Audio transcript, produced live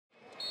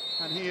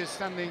And he is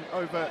standing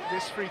over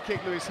this free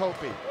kick, Lewis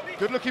Holtby.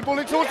 Good looking ball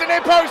in towards the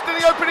near post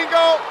and the opening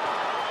goal.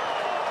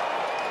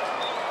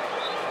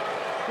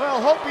 Well,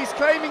 Holtby's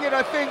claiming it,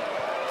 I think.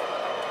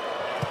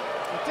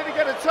 He didn't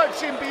get a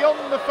touch in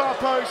beyond the far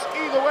post,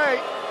 either way.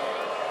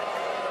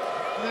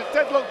 The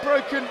deadlock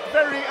broken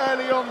very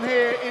early on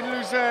here in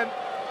Luzern.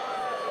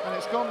 And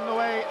it's gone the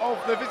way of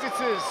the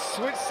visitors.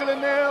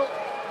 Switzerland 0,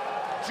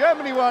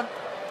 Germany 1.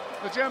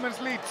 The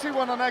Germans lead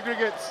 2-1 on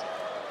aggregates.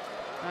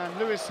 And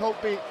Lewis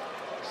Holtby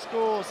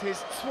scores his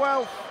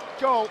 12th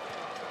goal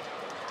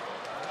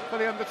for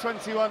the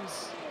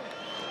under-21s.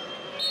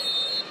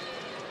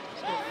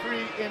 He's got 3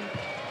 in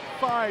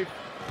 5.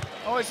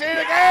 Oh, it's in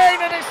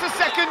again, and it's the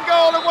second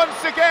goal, and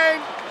once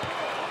again,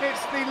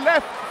 it's the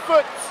left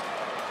foot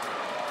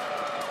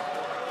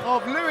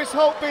of Lewis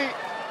Holtby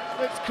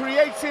that's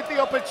created the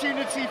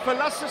opportunity for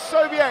Lasse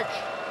Sobiech,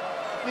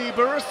 the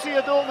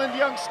Borussia Dortmund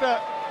youngster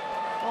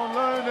on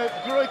loan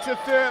at Greuther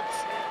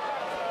Fürth,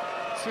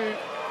 to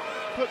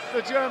put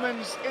the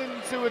Germans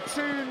into a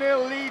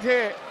 2-0 lead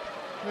here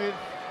with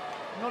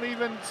not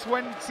even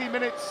 20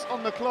 minutes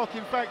on the clock.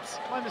 In fact,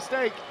 my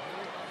mistake,